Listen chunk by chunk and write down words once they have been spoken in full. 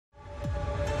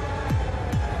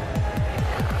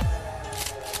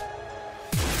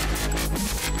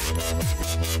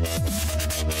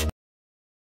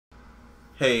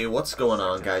Hey, what's going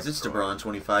on, guys? It's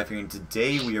DeBron25 here, and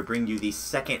today we are bringing you the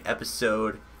second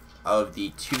episode of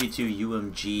the 2v2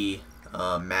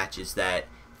 UMG matches that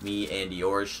me and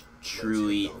yours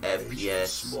Truly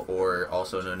FPS, or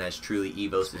also known as Truly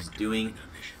Evos, is doing.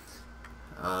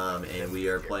 And we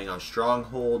are playing on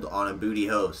Stronghold on a booty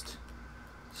host.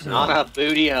 So, on a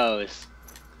booty host.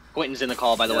 Quentin's in the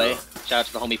call, by the way. Shout out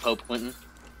to the homie Pope Quentin.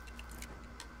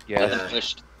 Yeah.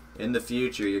 In the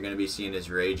future, you're gonna be seeing his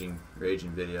raging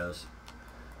videos.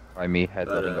 By me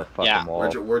headbutting a fucking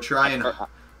wall. We're trying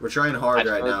hard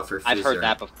right now for PHiZZURP. I've heard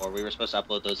that before. We were supposed to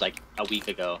upload those like a week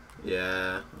ago.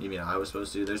 Yeah, you mean I was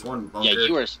supposed to? There's one bunker. Yeah,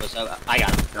 you were supposed to. I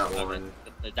got him. Got one.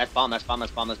 That's bomb. That's bomb.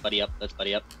 That's bomb. That's buddy up. That's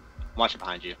buddy up. Watch it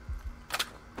behind you.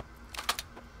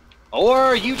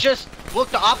 Or you just look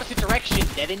the opposite direction,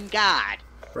 Devin. God.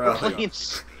 Bro. We're playing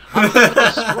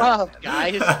scrub,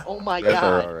 guys. Oh my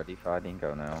god. We're already fighting.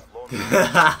 Go now.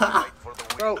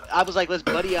 Bro, I was like, let's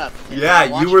buddy up.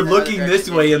 Yeah, you were looking this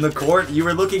way in the corner. You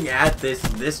were looking at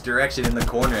this direction in the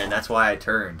corner, and that's why I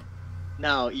turned.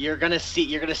 No, you're gonna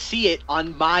see it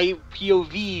on my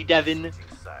POV, Devin.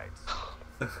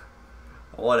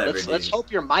 Whatever. Let's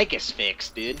hope your mic is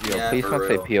fixed, dude. Yo, please don't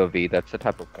say POV. That's the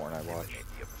type of porn I watch.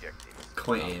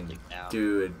 Quentin,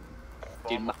 dude.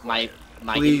 Dude, my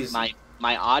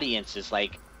audience is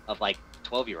like of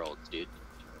 12-year-olds, dude.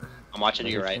 I'm watching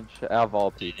you, right? Of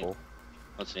all people.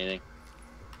 Don't say anything.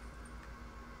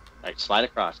 Alright, slide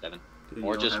across, Devin. Dude,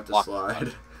 or you just don't have to walk. slide.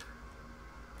 You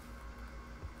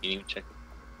didn't even check.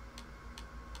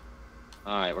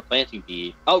 Alright, we're planting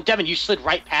B. Oh, Devin, you slid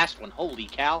right past one. Holy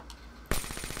cow.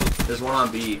 There's one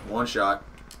on B. One shot.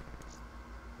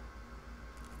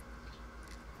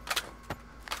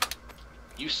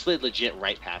 You slid legit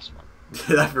right past one. Is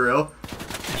that for real?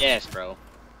 Yes, bro.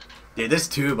 Dude, this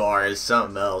 2-bar is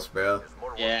something else, bro.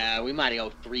 Yeah, we might go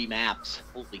 3 maps.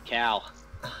 Holy cow.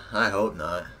 I hope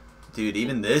not. Dude,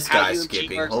 even this guy's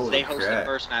skipping. Holy they host crap. the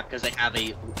first map because they have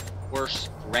a worse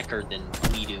record than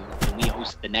we do, and we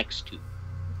host the next 2.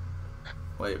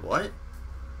 Wait, what?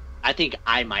 I think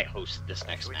I might host this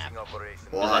next map.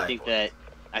 Why? I think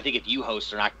if you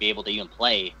host, they're not gonna be able to even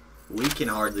play. We can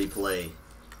hardly play.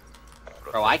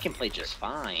 Bro, I can play just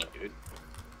fine, dude.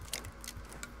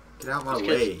 Get out of my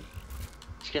way.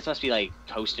 These kids must be like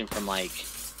hosting from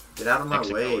Get out of my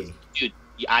Mexico. way. Dude,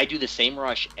 I do the same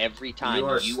rush every time. You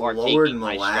are slower slower taking than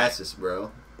my molasses, strats.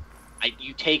 bro.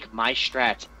 You take my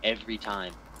strats every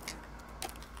time.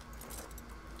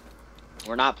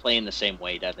 We're not playing the same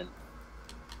way, Devin.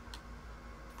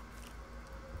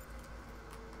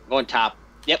 Going top.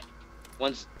 Yep.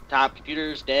 One's top.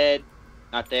 Computer's dead.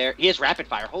 Not there. He has rapid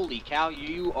fire. Holy cow,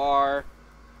 you are...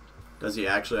 Does he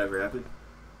actually have rapid?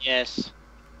 Yes.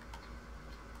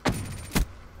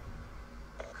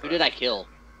 Who did I kill?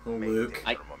 Oh, Luke.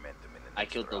 I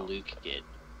killed the Luke kid.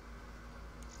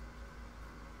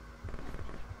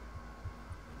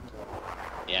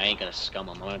 Yeah, I ain't gonna scum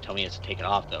him. I'm gonna tell me he has to take it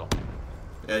off, though.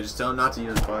 Yeah, just tell him not to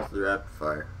use fire for the rapid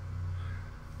fire.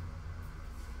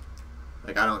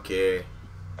 Like, I don't care.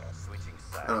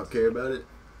 I don't care about it.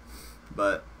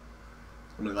 But,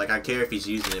 I mean, like, I care if he's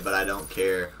using it, but I don't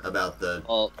care about the...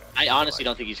 Well, I honestly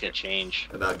don't think he's gonna change.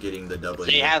 About getting the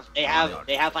W. They have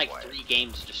like 3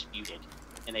 games disputed,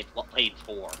 and they've played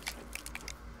 4.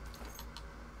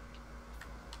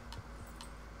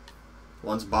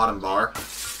 One's bottom bar.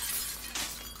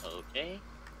 Okay.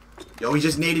 Yo, he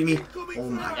just naded me. Oh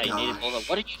my Yeah, you needed hold up.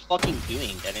 What are you fucking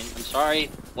doing, Devin? I'm sorry.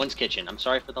 One's kitchen. I'm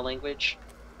sorry for the language.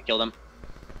 I killed him.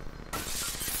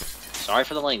 Sorry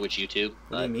for the language, YouTube.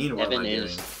 What do you mean, what am I doing?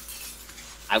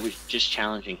 I was just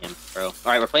challenging him, bro.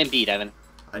 Alright, we're playing B, Devin.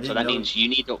 So that means you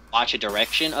need to watch a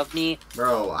direction of me.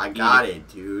 Bro, I got it,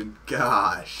 dude.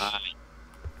 Gosh.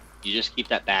 You just keep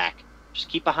that back. Just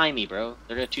keep behind me, bro.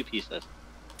 They're gonna 2-piece this.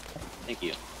 Thank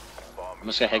you. I'm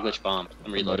just gonna head glitch bomb.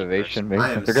 I'm reloading. Motivation, first.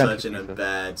 I am such in a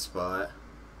bad spot.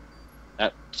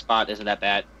 That spot isn't that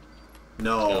bad.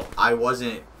 No, I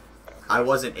wasn't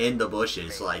in the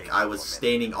bushes. Like, I was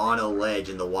standing on a ledge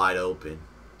in the wide open.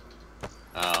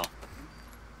 Oh.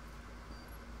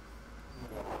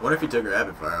 What if he took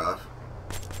rapid fire off?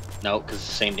 No, because it's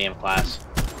the same damn class.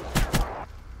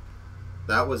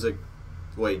 That was a...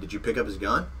 Wait, did you pick up his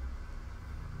gun?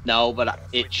 No, but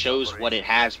it shows what it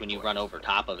has when you run over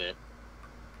top of it.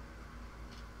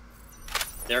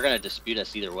 They're gonna dispute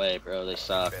us either way, bro. They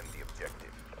suck.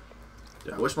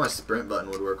 Dude, I wish my sprint button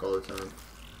would work all the time.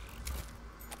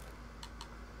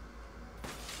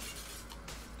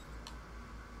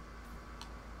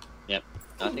 Yep,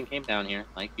 nothing came down here,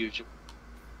 like usual.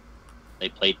 They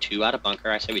played 2 out of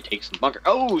bunker. I say we take some bunker.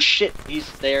 Oh shit,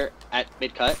 he's there at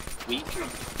mid cut. Weak.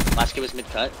 Last kid was mid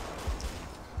cut.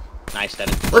 Nice,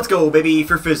 Devin. Let's go, baby,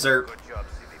 for PHiZZURP.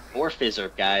 For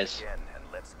PHiZZURP, guys. And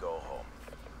let's go home.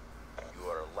 You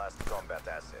are our last combat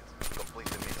asset. Complete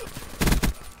the mission.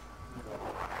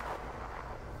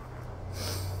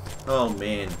 Oh,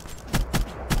 man.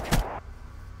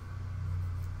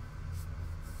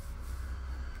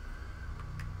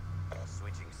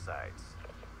 Switching sides.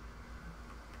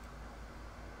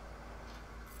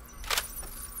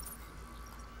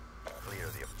 Clear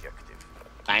the objective.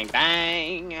 Bang,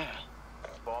 bang.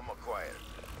 Bomb acquired.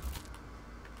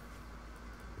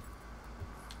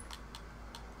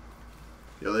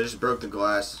 Yo, they just broke the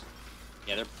glass.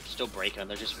 Yeah, they're still breaking them.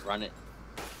 They're just running.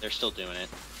 They're still doing it.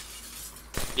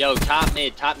 Yo, top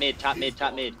mid, top mid, top mid,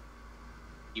 top mid.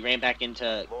 You ran back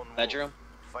into bedroom.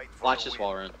 Watch this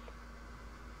wall run.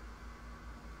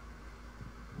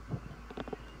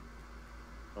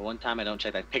 The one time I don't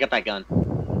check that. Pick up that gun.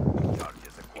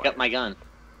 Pick up my gun.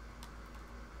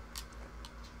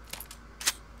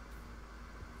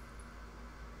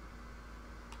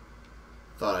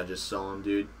 Thought I just saw him,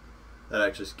 dude. That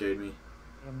actually scared me.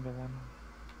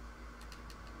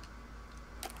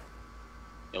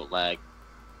 Yo, lag.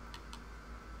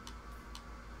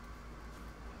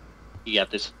 You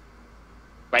got this.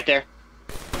 Right there.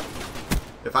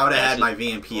 If I would have had my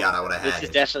VMP out, I would have had This is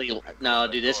it. definitely... No,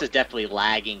 dude, this is definitely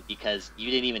lagging because you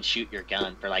didn't even shoot your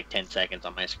gun for like 10 seconds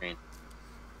on my screen.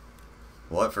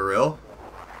 What, for real?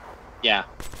 Yeah.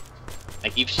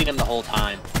 Like, you've seen him the whole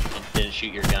time and didn't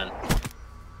shoot your gun.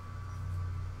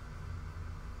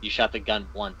 You shot the gun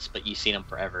once, but you've seen him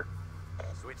forever.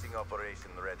 Switching operation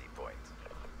ready point.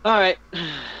 Alright.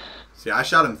 See, I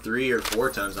shot him 3 or 4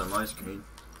 times on my screen.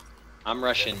 I'm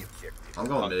rushing. I'm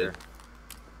going mid.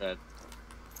 Good.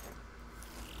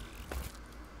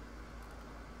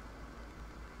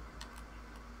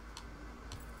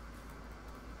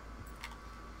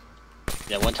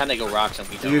 Yeah, one time they go rocks and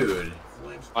we don't. Dude,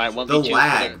 Alright, 1v2 the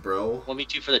lag, for bro. the,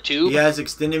 1v2 for the tube. He has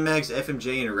extended mags,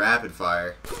 FMJ, and rapid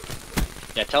fire.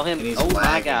 Yeah, tell him. And he's Oh my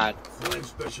lagging. god.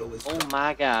 Oh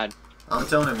my god. I'm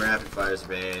telling him rapid fire's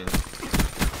banned.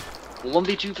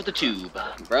 1v2 for the tube,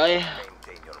 bro. Maintain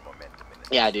your momentum in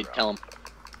the Yeah, next dude, round. tell him.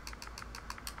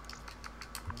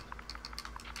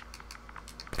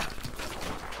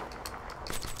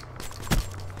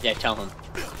 Yeah, tell him.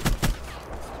 I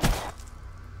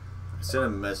sent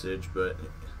him a message, but...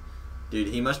 Dude,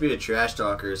 he must be a trash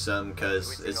talker or something,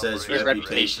 because it says His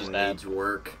reputation's reputation bad. needs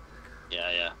work.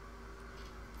 Yeah, yeah.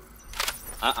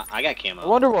 I got camo. I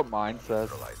wonder what mine says.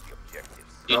 Neutralize the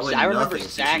objectives. Dude, Probably I remember nothing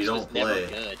since Sax you was don't never play.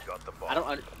 good. Got the bomb. I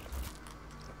don't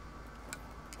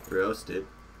Roasted.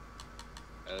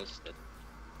 roasted.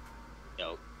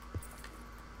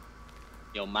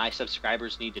 Yo, my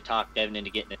subscribers need to talk Devin into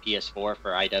getting a PS4 for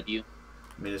IW.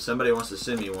 I mean, if somebody wants to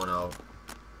send me one,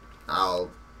 I'll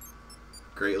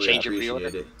greatly Change your appreciate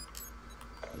pre-order? it.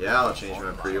 Yeah, I'll change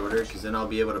my pre-order, because then I'll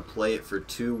be able to play it for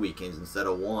 2 weekends instead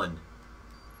of 1.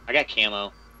 I got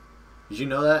camo. Did you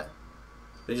know that?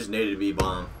 They just needed to be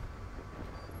bomb.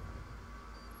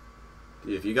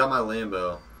 Dude, if you got my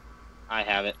Lambo, I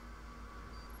have it.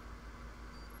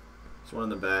 there's one in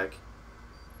the back.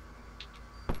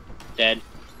 Dead.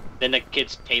 Then the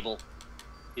kid's table.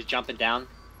 He's jumping down.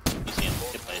 You see him.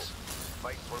 Good place.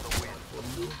 Fight for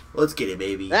the win. Let's get it,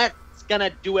 baby. That's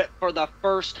gonna do it for the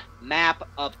first map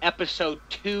of episode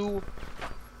 2.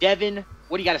 Devin,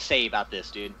 what do you gotta say about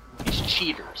this, dude? These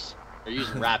cheaters. They're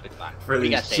using rapid fire. For What do you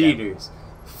these gotta say, Devin? cheaters.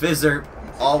 PHiZZURP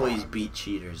always beat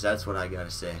cheaters. That's what I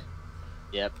gotta say.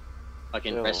 Yep.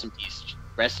 Fucking Yo. rest in peace.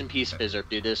 Rest in peace, PHiZZURP,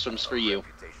 dude. This one's for you.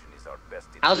 Reputation is our best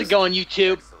How's it interest. going,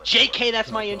 YouTube? Excellent. JK,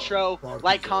 that's my intro.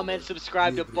 Like, comment,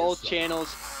 subscribe to both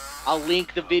channels. I'll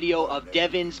link the video of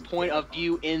Devin's point of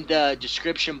view in the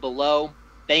description below.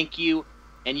 Thank you,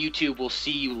 and YouTube will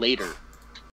see you later.